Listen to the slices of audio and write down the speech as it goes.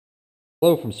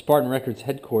Hello from Spartan Records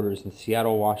headquarters in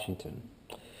Seattle, Washington.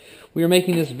 We are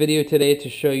making this video today to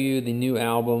show you the new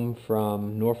album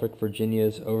from Norfolk,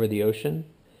 Virginia's Over the Ocean.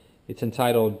 It's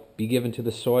entitled Be Given to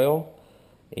the Soil,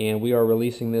 and we are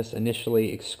releasing this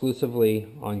initially exclusively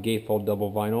on gatefold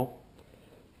double vinyl.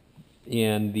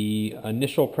 And the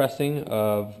initial pressing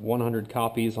of 100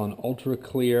 copies on ultra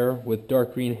clear with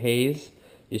dark green haze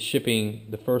is shipping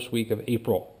the first week of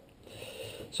April.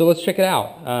 So let's check it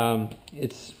out.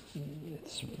 It's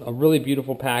a really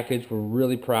beautiful package. We're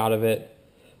really proud of it.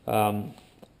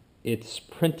 It's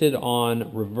printed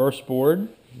on reverse board,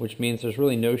 which means there's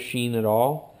really no sheen at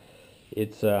all.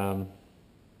 It's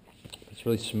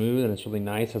really smooth and it's really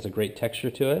nice. It has a great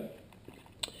texture to it.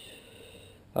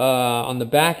 On the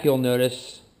back, you'll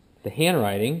notice the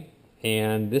handwriting,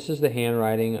 and this is the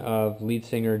handwriting of lead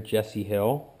singer Jesse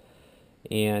Hill,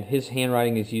 and his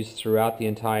handwriting is used throughout the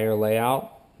entire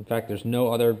layout. In fact, there's no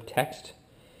other text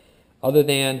other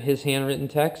than his handwritten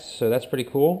text, so that's pretty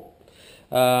cool.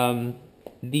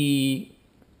 The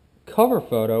cover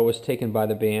photo was taken by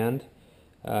the band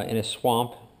in a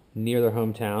swamp near their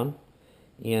hometown,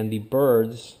 and the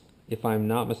birds, if I'm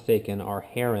not mistaken, are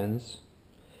herons,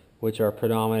 which are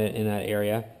predominant in that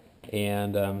area,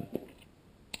 and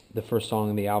the first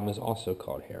song in the album is also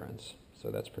called Herons,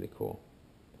 so that's pretty cool.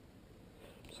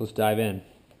 So let's dive in.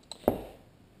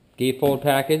 Gatefold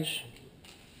package.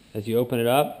 As you open it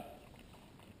up,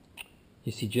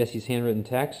 you see Jesse's handwritten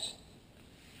text.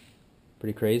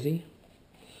 Pretty crazy.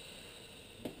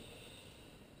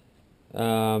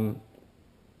 Two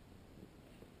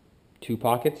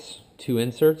pockets, two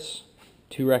inserts,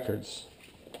 two records.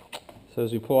 So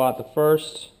as we pull out the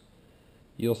first,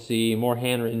 you'll see more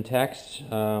handwritten text.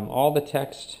 All the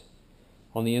text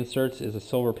on the inserts is a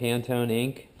silver Pantone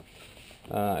ink,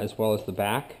 as well as the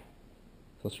back.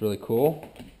 So it's really cool.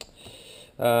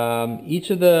 Each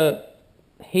of the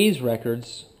haze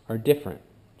records are different.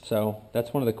 So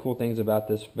that's one of the cool things about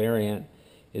this variant,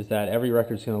 is that every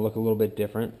record is going to look a little bit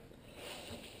different.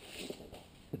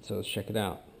 And so let's check it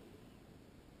out.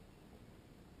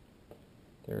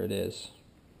 There it is.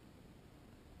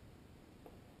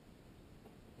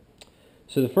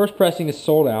 So the first pressing is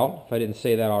sold out, if I didn't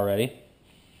say that already.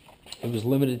 It was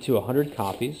limited to 100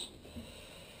 copies.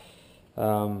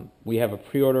 We have a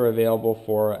pre-order available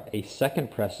for a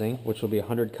second pressing, which will be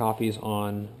 100 copies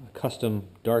on custom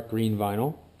dark green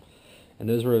vinyl. And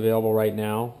those are available right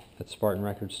now at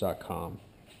SpartanRecords.com.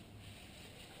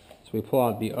 So we pull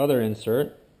out the other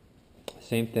insert.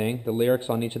 Same thing. The lyrics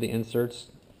on each of the inserts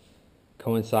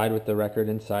coincide with the record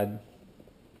inside.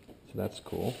 So that's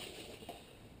cool.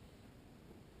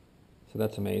 So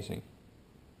that's amazing.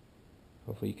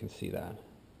 Hopefully you can see that.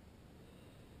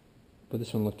 But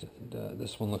this one looks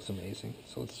amazing.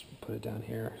 So let's put it down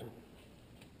here.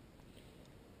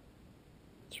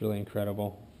 It's really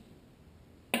incredible.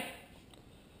 So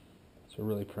we're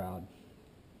really proud.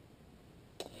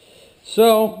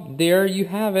 So there you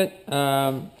have it.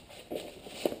 Go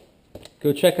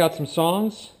check out some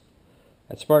songs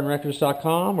at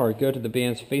SpartanRecords.com, or go to the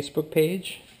band's Facebook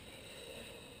page,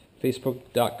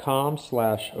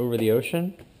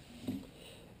 facebook.com/overtheocean,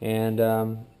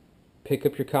 and pick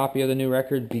up your copy of the new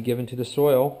record, Be Given to the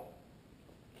Soil,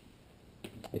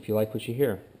 if you like what you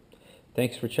hear.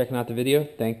 Thanks for checking out the video.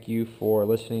 Thank you for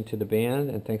listening to the band,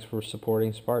 and thanks for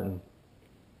supporting Spartan.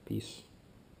 Peace.